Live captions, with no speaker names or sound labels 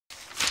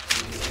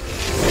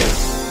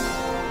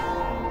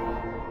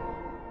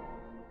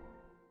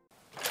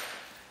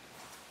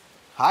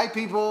Hi,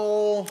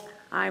 people.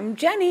 I'm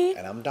Jenny.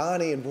 And I'm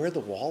Donnie, and we're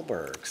the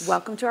Wahlbergs.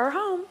 Welcome to our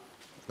home.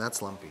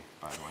 That's Lumpy,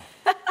 by the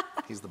way.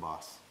 He's the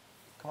boss.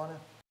 Come on in.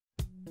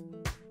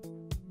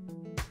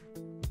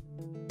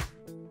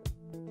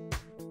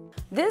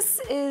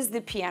 This is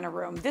the piano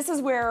room. This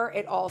is where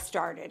it all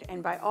started.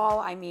 And by all,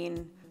 I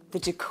mean the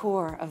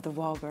decor of the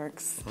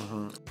Wahlbergs.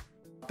 Mm-hmm.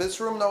 This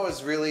room, though,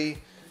 is really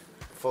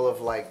full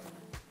of, like,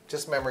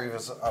 just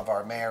memories of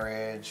our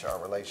marriage,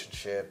 our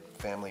relationship,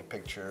 family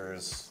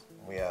pictures.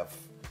 We have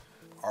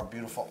our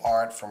beautiful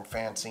art from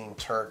Francine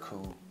Turk,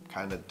 who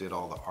kind of did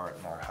all the art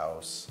in our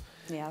house.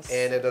 Yes.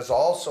 And it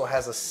also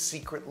has a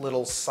secret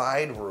little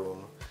side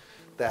room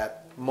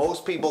that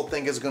most people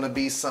think is going to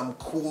be some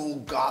cool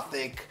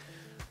gothic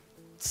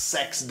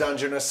sex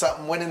dungeon or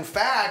something, when in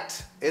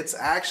fact, it's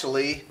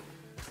actually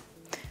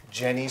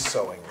Jenny's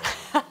sewing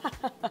room.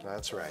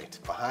 That's right.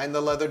 Behind the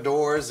leather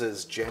doors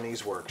is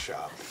Jenny's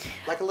workshop.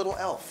 Like a little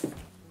elf.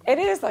 It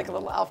is like a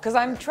little elf, because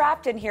I'm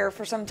trapped in here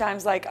for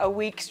sometimes like a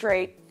week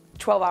straight,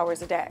 12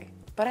 hours a day.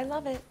 But I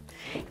love it.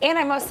 And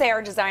I must say,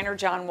 our designer,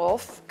 John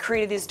Wolfe,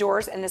 created these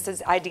doors, and this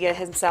is idea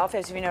himself.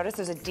 As you notice,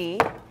 there's a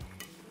D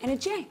and a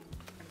J.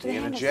 D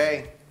and a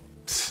J.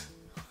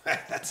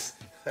 That's,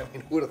 I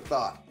mean, who would have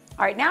thought?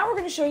 All right, now we're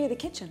going to show you the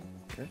kitchen.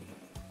 Okay,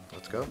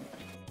 let's go.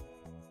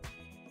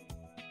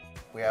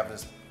 We have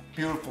this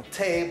beautiful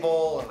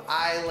table, an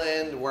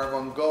island where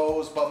everyone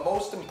goes, but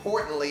most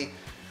importantly,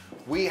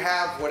 we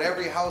have what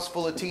every house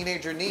full of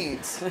teenager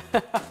needs.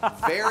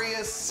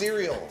 Various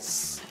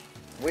cereals.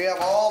 We have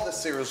all the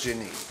cereals you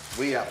need.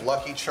 We have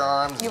Lucky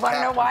Charms. You want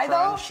to know why,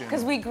 though?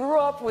 Because we grew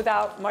up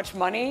without much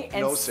money,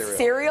 and no cereal.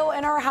 Cereal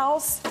in our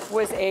house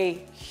was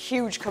a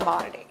huge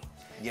commodity.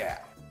 Yeah.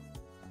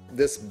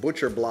 This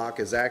butcher block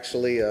is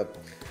actually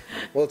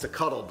well, it's a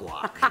cuddle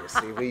block. You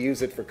see, we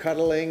use it for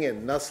cuddling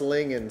and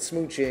nuzzling and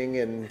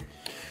smooching and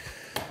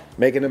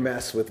making a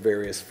mess with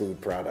various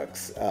food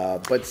products.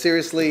 But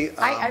seriously,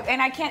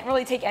 and I can't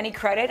really take any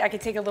credit. I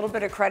could take a little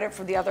bit of credit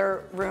for the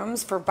other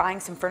rooms for buying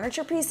some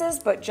furniture pieces,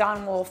 but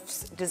John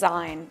Wolfe's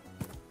design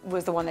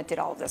was the one that did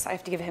all of this. I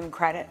have to give him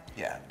credit.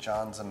 Yeah,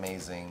 John's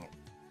amazing.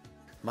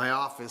 My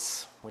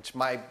office, which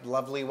my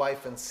lovely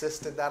wife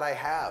insisted that I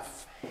have.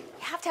 You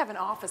have to have an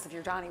office if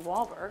you're Donnie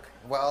Wahlberg.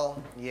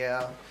 Well,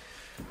 yeah.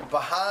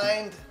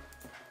 Behind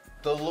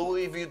the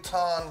Louis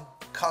Vuitton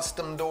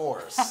custom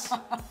doors.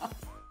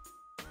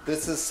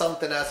 This is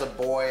something as a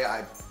boy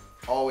I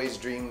always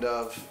dreamed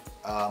of.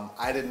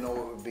 I didn't know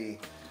it would be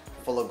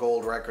full of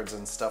gold records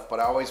and stuff, but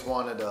I always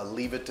wanted a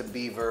Leave It to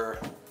Beaver,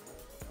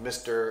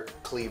 Mr.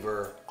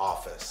 Cleaver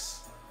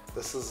office.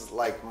 This is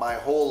like my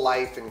whole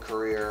life and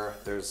career.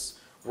 There's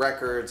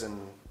records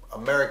and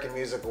American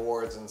Music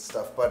Awards and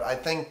stuff, but I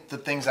think the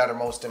things that are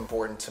most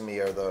important to me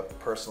are the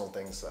personal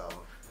things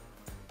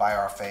by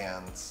our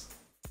fans.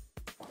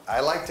 I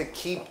like to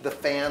keep the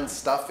fan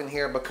stuff in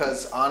here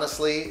because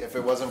honestly, if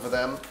it wasn't for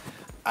them,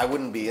 I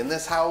wouldn't be in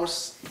this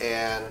house.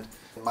 And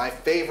my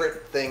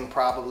favorite thing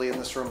probably in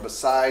this room,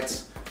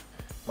 besides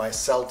my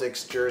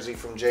Celtics jersey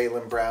from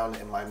Jaylen Brown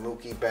and my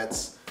Mookie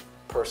Betts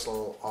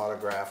personal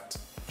autographed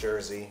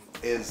jersey,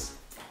 is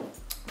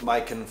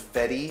my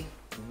confetti.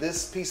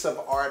 This piece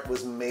of art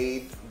was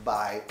made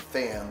by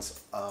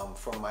fans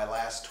from my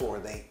last tour.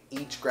 They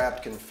each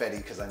grabbed confetti,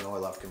 because I know I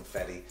love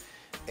confetti,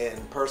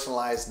 and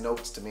personalized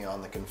notes to me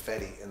on the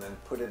confetti, and then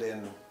put it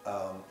in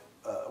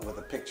with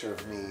a picture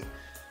of me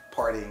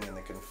partying in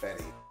the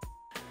confetti.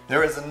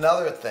 There is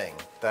another thing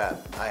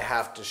that I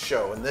have to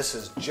show, and this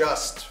is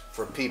just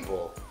for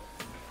people.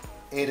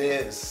 It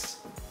is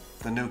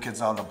the New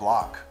Kids on the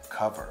Block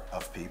cover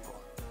of People.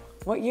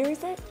 What year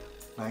is it?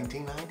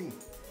 1990.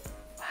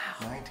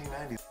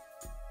 1990.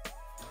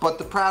 But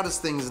the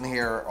proudest things in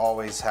here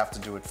always have to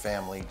do with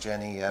family.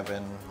 Jenny,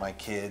 Evan, my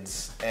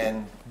kids.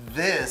 And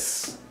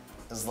this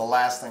is the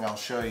last thing I'll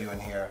show you in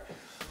here.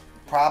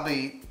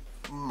 Probably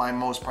my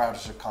most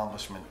proudest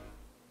accomplishment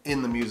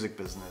in the music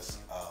business,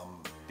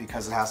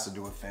 because it has to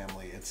do with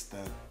family. It's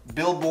the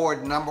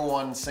Billboard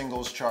 #1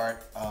 singles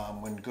chart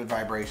when Good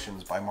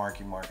Vibrations by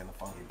Marky Mark and the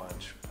Funky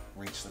Bunch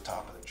reached the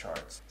top of the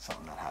charts.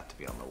 Something that had to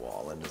be on the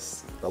wall, and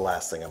it's the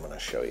last thing I'm gonna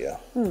show you.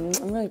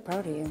 I'm really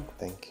proud of you.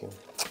 Thank you.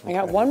 I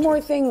got one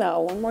more thing though,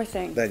 one more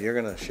thing. That you're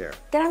gonna share.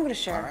 That I'm gonna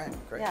share. All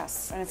right, great.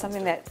 Yes, and it's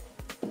something that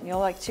you'll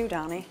like too,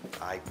 Donnie.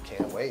 I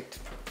can't wait.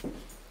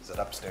 Is it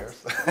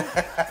upstairs?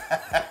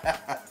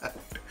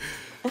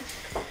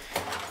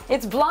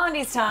 It's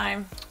Blondie's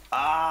time.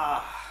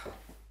 Ah.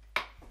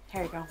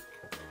 Here you go.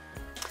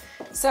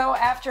 So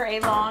after a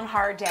long,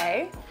 hard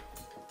day,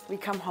 we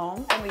come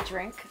home and we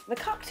drink the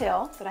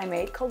cocktail that I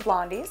made called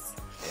Blondie's.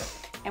 Yep.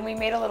 And we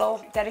made a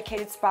little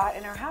dedicated spot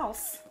in our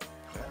house,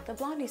 the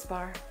Blondie's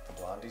Bar. The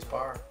Blondie's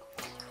Bar.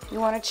 You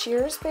want a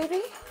cheers,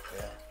 baby?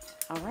 Yeah.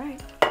 All right.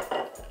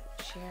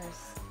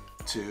 Cheers.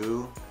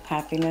 To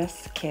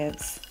happiness,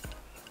 kids,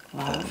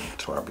 love.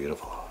 To our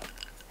beautiful.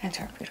 And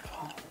to our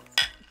beautiful.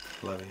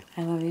 Love you.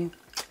 I love you.